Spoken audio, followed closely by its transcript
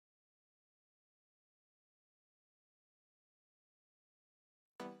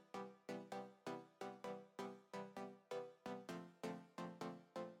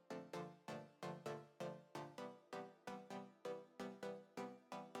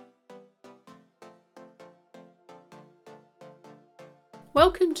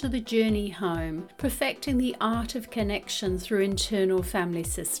Welcome to the journey home, perfecting the art of connection through internal family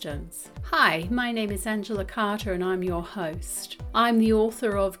systems. Hi, my name is Angela Carter and I'm your host. I'm the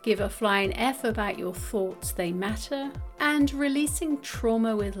author of Give a Flying F About Your Thoughts, They Matter, and Releasing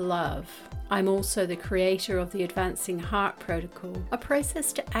Trauma with Love. I'm also the creator of the Advancing Heart Protocol, a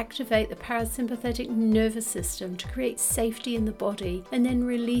process to activate the parasympathetic nervous system to create safety in the body and then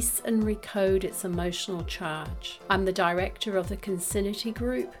release and recode its emotional charge. I'm the director of the Consinity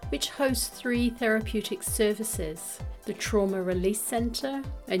Group, which hosts 3 therapeutic services: the Trauma Release Center,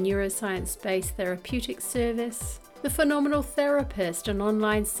 a neuroscience-based therapeutic service; the Phenomenal Therapist, an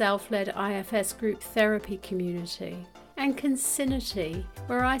online self-led IFS group therapy community; and Consinity,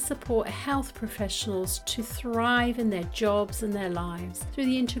 where I support health professionals to thrive in their jobs and their lives through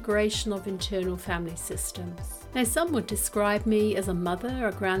the integration of internal family systems. Now, some would describe me as a mother,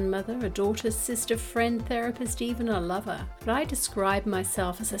 a grandmother, a daughter, sister, friend, therapist, even a lover. But I describe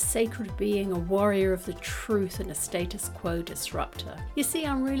myself as a sacred being, a warrior of the truth, and a status quo disruptor. You see,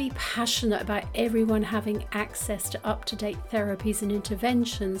 I'm really passionate about everyone having access to up-to-date therapies and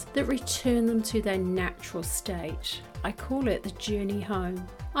interventions that return them to their natural state. I call it the journey home.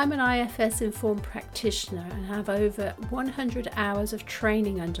 I'm an IFS-informed practitioner and have over 100 hours of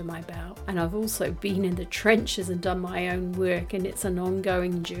training under my belt. And I've also been in the trenches and done my own work, and it's an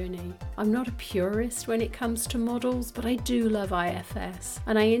ongoing journey. I'm not a purist when it comes to models, but I do love IFS,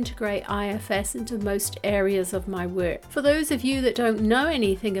 and I integrate IFS into most areas of my work. For those of you that don't know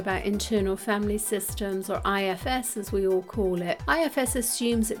anything about internal family systems, or IFS as we all call it, IFS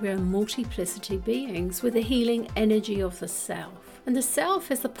assumes that we're multiplicity beings with a healing energy of the self. And the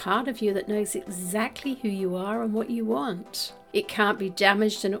self is the part of you that knows exactly who you are and what you want. It can't be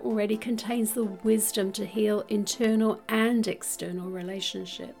damaged, and it already contains the wisdom to heal internal and external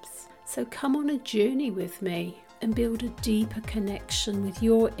relationships. So come on a journey with me and build a deeper connection with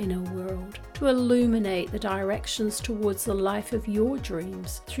your inner world to illuminate the directions towards the life of your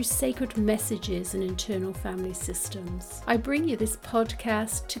dreams through sacred messages and internal family systems. I bring you this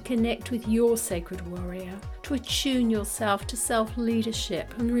podcast to connect with your sacred warrior, to attune yourself to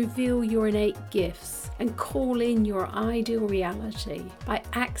self-leadership and reveal your innate gifts and call in your ideal reality by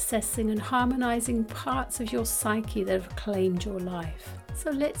accessing and harmonizing parts of your psyche that have claimed your life.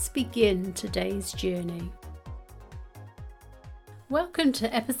 So let's begin today's journey. Welcome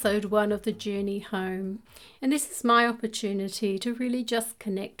to episode 1 of The Journey Home, and this is my opportunity to really just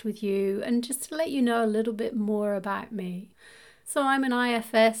connect with you and just to let you know a little bit more about me. So I'm an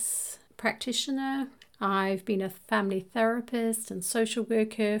IFS practitioner. I've been a family therapist and social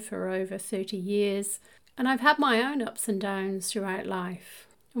worker for over 30 years, and I've had my own ups and downs throughout life.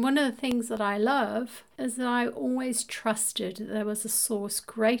 And one of the things that I love is that I always trusted that there was a source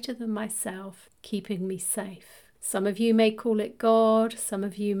greater than myself keeping me safe. Some of you may call it God, some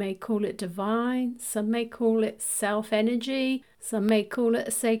of you may call it divine, some may call it self-energy, some may call it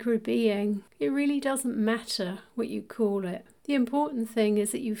a sacred being. It really doesn't matter what you call it. The important thing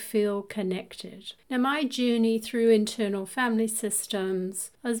is that you feel connected. Now, my journey through internal family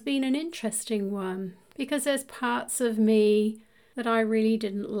systems has been an interesting one because there's parts of me that I really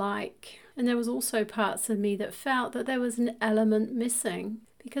didn't like, and there was also parts of me that felt that there was an element missing.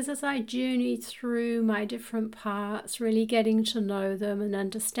 Because as I journeyed through my different parts, really getting to know them and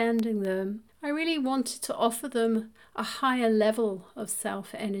understanding them, I really wanted to offer them a higher level of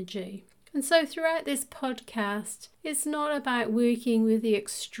self-energy. And so throughout this podcast, it's not about working with the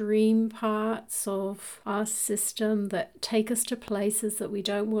extreme parts of our system that take us to places that we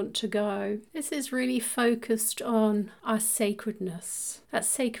don't want to go. This is really focused on our sacredness, that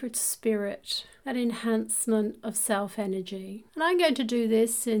sacred spirit, that enhancement of self-energy. And I'm going to do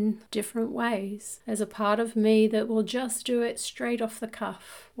this in different ways. There's a part of me that will just do it straight off the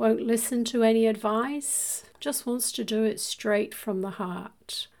cuff, won't listen to any advice, just wants to do it straight from the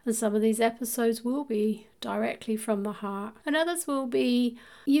heart. And some of these episodes will be directly from the heart, and others will be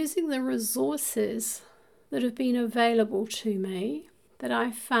using the resources that have been available to me that I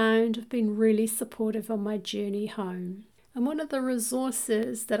found have been really supportive on my journey home. And one of the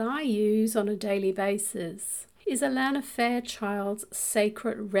resources that I use on a daily basis is Alana Fairchild's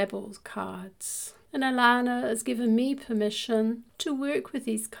Sacred Rebels cards. And Alana has given me permission to work with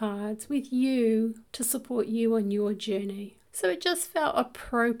these cards with you to support you on your journey. So it just felt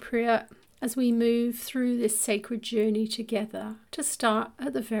appropriate as we move through this sacred journey together to start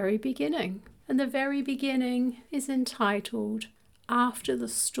at the very beginning. And the very beginning is entitled After the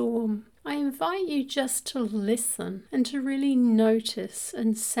Storm. I invite you just to listen and to really notice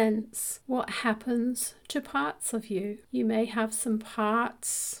and sense what happens to parts of you. You may have some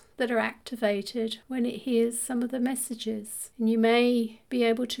parts that are activated when it hears some of the messages. And you may be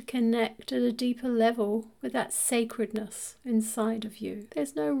able to connect at a deeper level with that sacredness inside of you.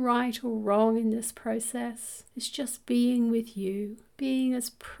 There's no right or wrong in this process. It's just being with you, being as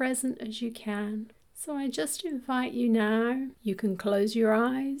present as you can. So I just invite you now, you can close your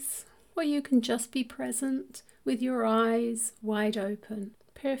eyes, or you can just be present with your eyes wide open.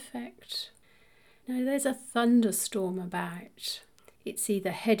 Perfect. Now there's a thunderstorm about. It's either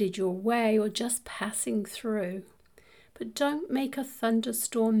headed your way or just passing through. But don't make a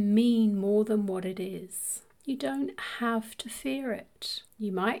thunderstorm mean more than what it is. You don't have to fear it.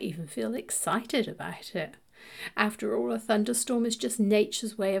 You might even feel excited about it. After all, a thunderstorm is just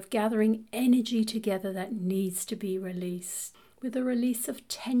nature's way of gathering energy together that needs to be released. With a release of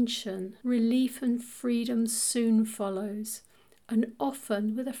tension, relief and freedom soon follows, and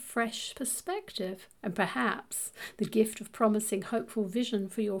often with a fresh perspective, and perhaps the gift of promising hopeful vision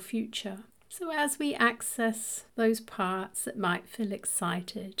for your future. So as we access those parts that might feel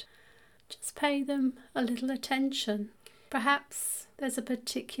excited, just pay them a little attention. Perhaps there's a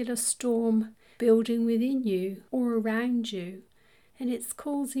particular storm building within you or around you, and it's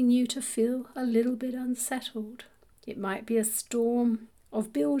causing you to feel a little bit unsettled. It might be a storm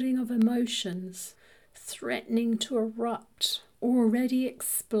of building of emotions, threatening to erupt, or already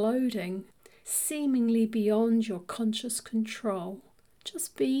exploding, seemingly beyond your conscious control.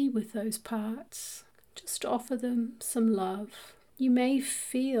 Just be with those parts. Just offer them some love. You may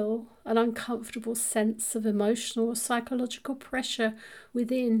feel an uncomfortable sense of emotional or psychological pressure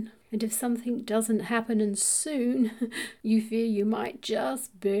within. And if something doesn't happen and soon, you fear you might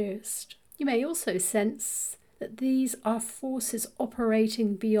just burst. You may also sense that these are forces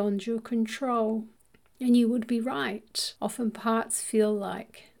operating beyond your control. And you would be right. Often parts feel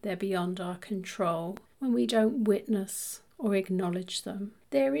like they're beyond our control when we don't witness or acknowledge them.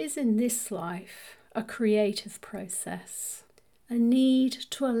 There is in this life a creative process, a need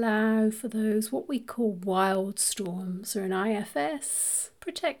to allow for those what we call wild storms, or in IFS,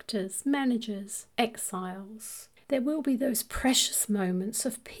 protectors, managers, exiles. There will be those precious moments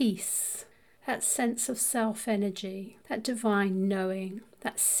of peace, that sense of self-energy, that divine knowing,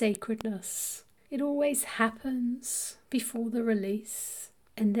 that sacredness. It always happens before the release.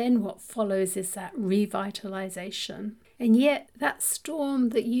 And then what follows is that revitalization. And yet that storm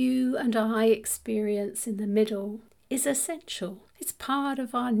that you and I experience in the middle is essential. It's part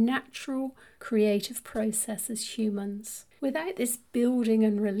of our natural creative process as humans. Without this building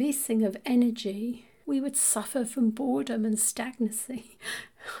and releasing of energy, we would suffer from boredom and stagnancy.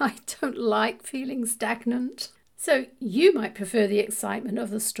 I don't like feeling stagnant. So you might prefer the excitement of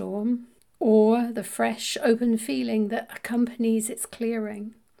the storm, or the fresh, open feeling that accompanies its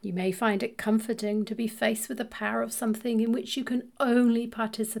clearing. You may find it comforting to be faced with the power of something in which you can only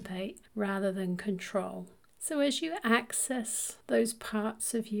participate rather than control. So as you access those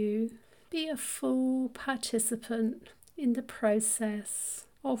parts of you, be a full participant in the process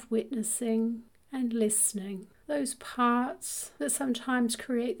of witnessing and listening. Those parts that sometimes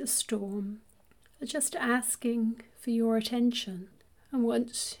create the storm are just asking for your attention. And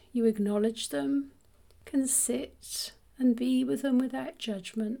once you acknowledge them, can sit and be with them without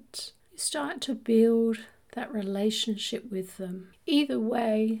judgment, you start to build that relationship with them. Either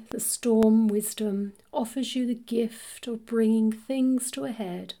way, the storm wisdom offers you the gift of bringing things to a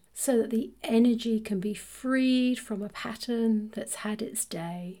head so that the energy can be freed from a pattern that's had its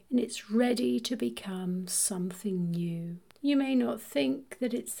day and it's ready to become something new. You may not think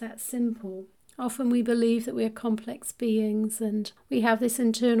that it's that simple. Often we believe that we are complex beings and we have this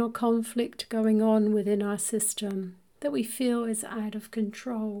internal conflict going on within our system that we feel is out of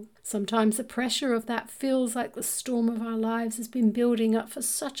control. Sometimes the pressure of that feels like the storm of our lives has been building up for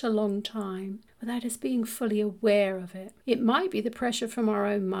such a long time without us being fully aware of it. It might be the pressure from our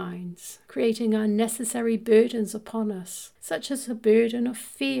own minds, creating unnecessary burdens upon us, such as a burden of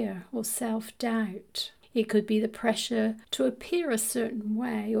fear or self-doubt. It could be the pressure to appear a certain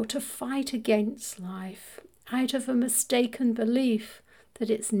way or to fight against life out of a mistaken belief that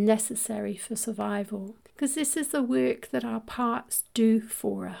it's necessary for survival. Because this is the work that our parts do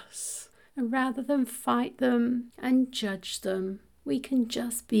for us. And rather than fight them and judge them, we can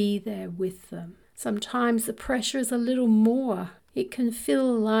just be there with them. Sometimes the pressure is a little more. It can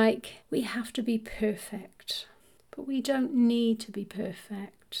feel like we have to be perfect. But we don't need to be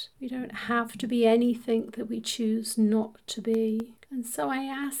perfect. We don't have to be anything that we choose not to be. And so I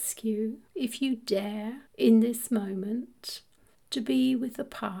ask you, if you dare, in this moment, to be with the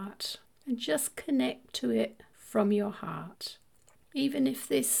part and just connect to it from your heart. Even if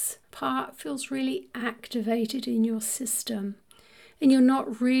this part feels really activated in your system and you're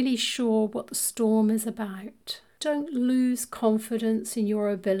not really sure what the storm is about, don't lose confidence in your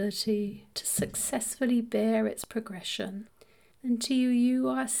ability to successfully bear its progression until you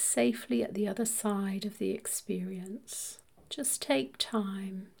are safely at the other side of the experience. Just take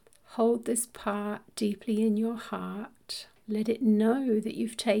time. Hold this part deeply in your heart. Let it know that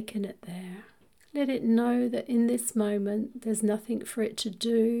you've taken it there. Let it know that in this moment there's nothing for it to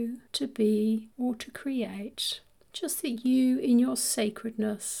do, to be, or to create. Just that you, in your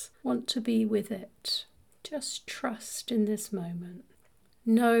sacredness, want to be with it. Just trust in this moment.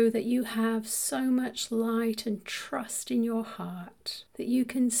 Know that you have so much light and trust in your heart that you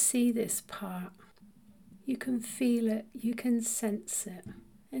can see this part. You can feel it, you can sense it.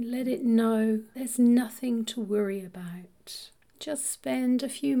 And let it know there's nothing to worry about. Just spend a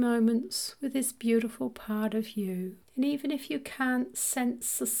few moments with this beautiful part of you. And even if you can't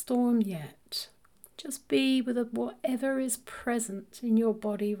sense the storm yet, just be with whatever is present in your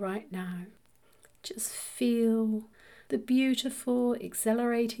body right now. Just feel the beautiful,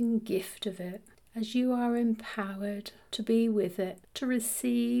 exhilarating gift of it as you are empowered to be with it, to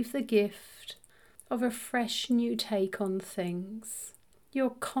receive the gift of a fresh new take on things. Your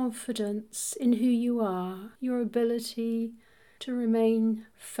confidence in who you are, your ability to remain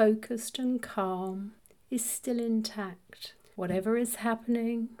focused and calm is still intact. Whatever is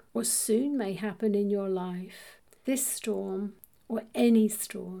happening or soon may happen in your life, this storm or any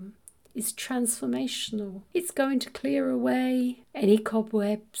storm is transformational. It's going to clear away any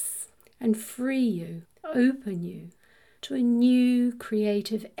cobwebs and free you, open you to a new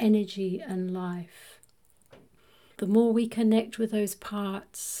creative energy and life. The more we connect with those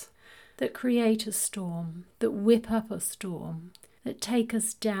parts that create a storm, that whip up a storm, that take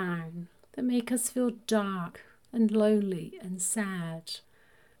us down, that make us feel dark and lonely and sad,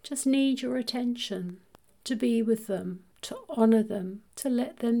 just need your attention to be with them, to honour them, to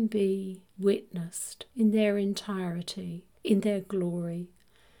let them be witnessed in their entirety, in their glory.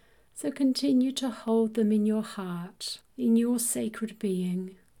 So continue to hold them in your heart, in your sacred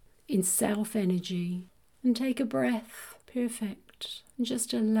being, in self-energy, and take a breath. Perfect. And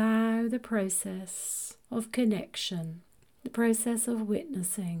just allow the process of connection, the process of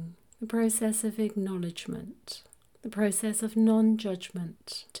witnessing, the process of acknowledgement, the process of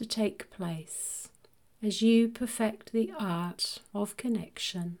non-judgment to take place as you perfect the art of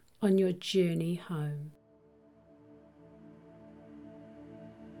connection on your journey home.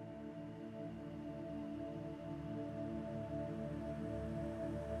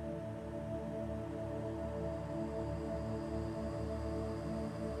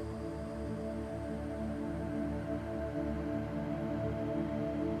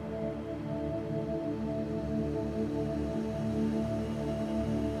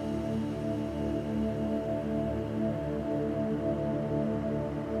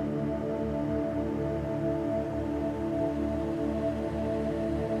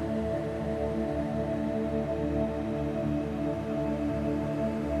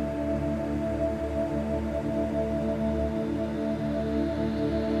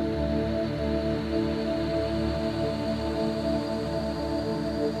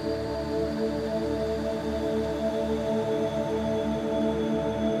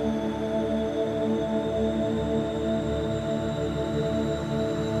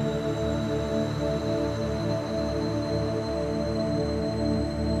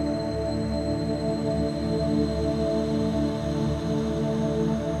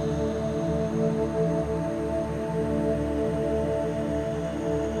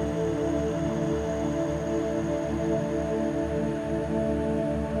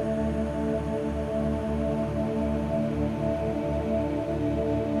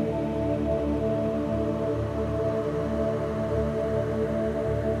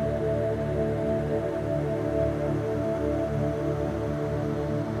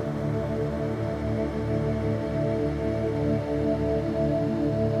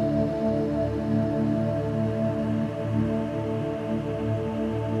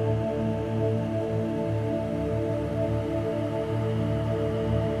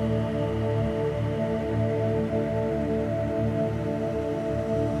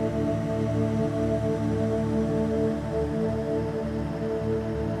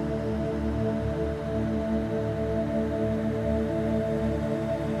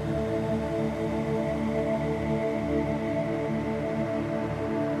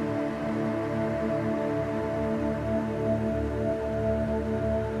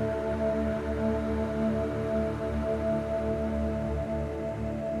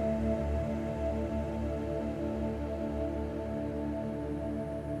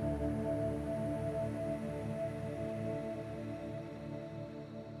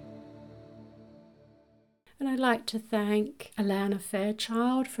 And I'd like to thank Alana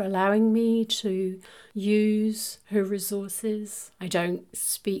Fairchild for allowing me to use her resources. I don't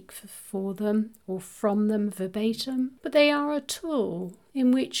speak for them or from them verbatim, but they are a tool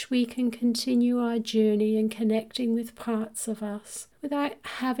in which we can continue our journey in connecting with parts of us without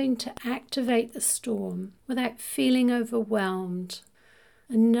having to activate the storm, without feeling overwhelmed,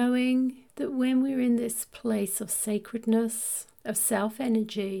 and knowing that when we're in this place of sacredness, of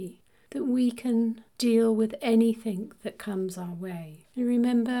self-energy, that we can deal with anything that comes our way. And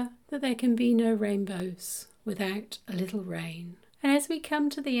remember that there can be no rainbows without a little rain. And as we come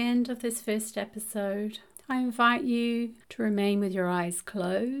to the end of this first episode, I invite you to remain with your eyes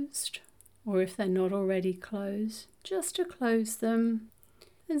closed, or if they're not already closed, just to close them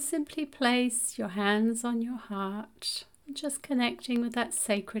and simply place your hands on your heart, just connecting with that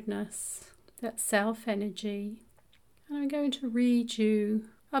sacredness, that self-energy. And I'm going to read you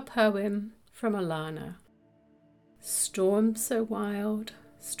a poem from Alana. Storms so wild,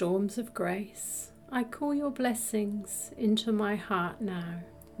 storms of grace, I call your blessings into my heart now.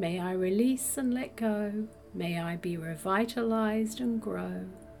 May I release and let go, may I be revitalized and grow.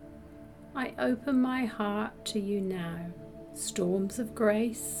 I open my heart to you now. Storms of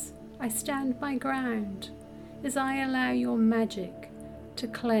grace, I stand my ground as I allow your magic to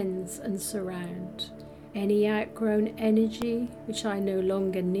cleanse and surround. Any outgrown energy which I no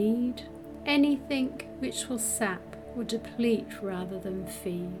longer need, anything which will sap or deplete rather than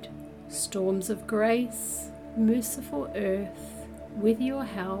feed. Storms of grace, merciful earth, with your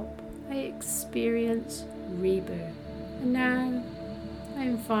help I experience rebirth. And now I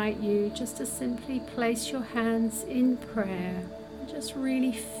invite you just to simply place your hands in prayer and just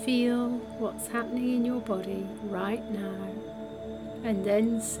really feel what's happening in your body right now. And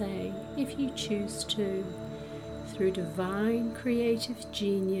then say, if you choose to, through divine creative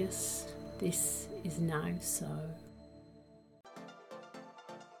genius, this is now so.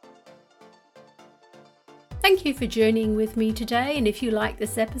 Thank you for journeying with me today, and if you like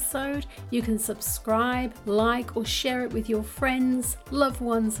this episode, you can subscribe, like, or share it with your friends, loved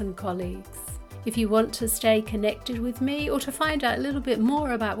ones, and colleagues. If you want to stay connected with me or to find out a little bit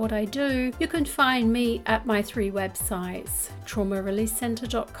more about what I do, you can find me at my 3 websites,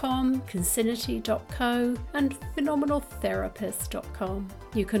 traumareleasecenter.com, Consinity.co, and phenomenaltherapist.com.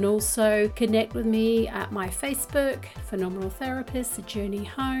 You can also connect with me at my Facebook, Phenomenal Therapist, A Journey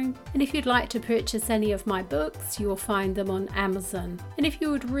Home. And if you'd like to purchase any of my books, you will find them on Amazon. And if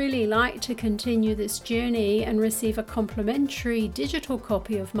you would really like to continue this journey and receive a complimentary digital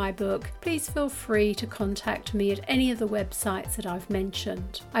copy of my book, please feel free to contact me at any of the websites that I've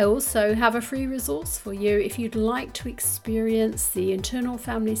mentioned. I also have a free resource for you if you'd like to experience the internal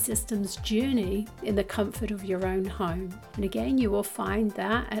family systems journey in the comfort of your own home. And again, you will find that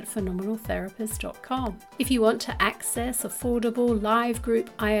at phenomenaltherapist.com. If you want to access affordable live group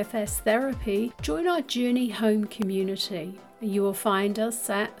IFS therapy, join our Journey Home community. You will find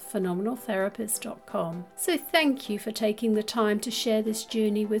us at phenomenaltherapist.com. So thank you for taking the time to share this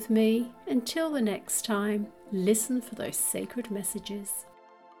journey with me. Until the next time, listen for those sacred messages.